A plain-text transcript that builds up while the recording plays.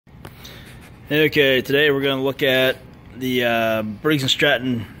Okay, today we're going to look at the Briggs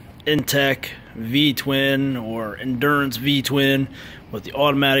Stratton Intek V-twin or Endurance V-twin with the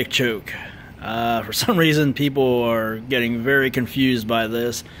automatic choke. For some reason people are getting very confused by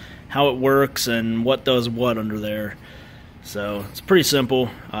this, how it works and what does what under there. So it's pretty simple.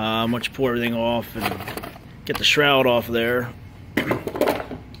 Once you pull everything off and get the shroud off there,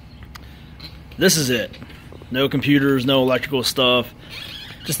 this is it. No computers, no electrical stuff,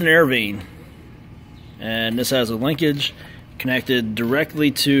 just an air vane. And this has a linkage connected directly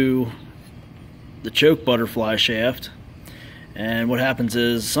to the choke butterfly shaft. And what happens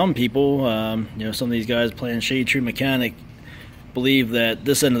is some people, some of these guys playing shade tree mechanic, believe that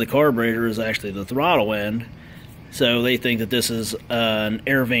this end of the carburetor is actually the throttle end. So they think that this is an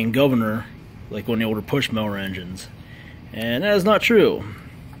air vane governor, like on the older push mower engines. And that is not true.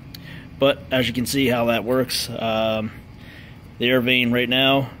 But as you can see how that works, the air vane right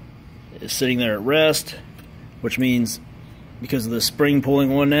now is sitting there at rest, which means because of the spring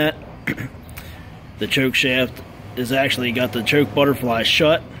pulling on that, the choke shaft is actually got the choke butterfly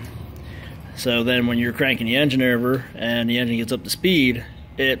shut. So then when you're cranking the engine over and the engine gets up to speed,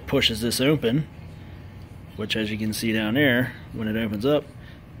 it pushes this open, which as you can see down there, when it opens up,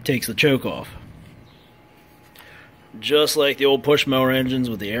 takes the choke off. Just like the old push mower engines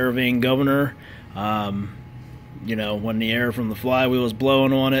with the air vane governor, when the air from the flywheel is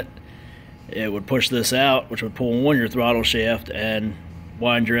blowing on it, it would push this out, which would pull on your throttle shaft and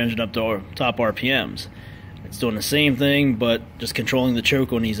wind your engine up to top RPMs. It's doing the same thing, but just controlling the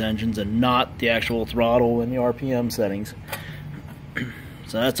choke on these engines and not the actual throttle and the RPM settings.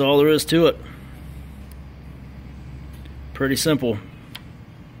 So that's all there is to it. Pretty simple.